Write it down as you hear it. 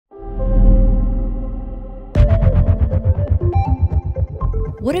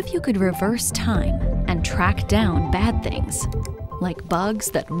What if you could reverse time and track down bad things, like bugs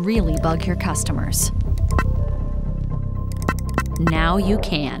that really bug your customers? Now you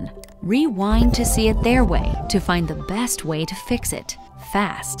can. Rewind to see it their way to find the best way to fix it,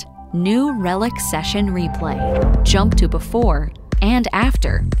 fast. New Relic Session Replay. Jump to before and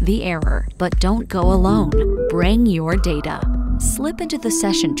after the error, but don't go alone. Bring your data. Slip into the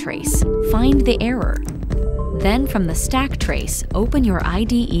session trace, find the error. Then from the stack trace, open your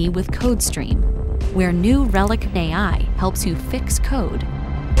IDE with Codestream, where new Relic AI helps you fix code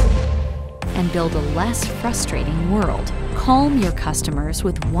and build a less frustrating world. Calm your customers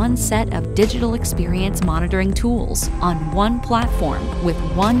with one set of digital experience monitoring tools on one platform with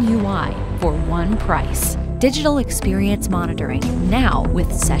one UI for one price. Digital experience monitoring now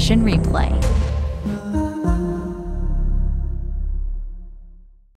with Session Replay.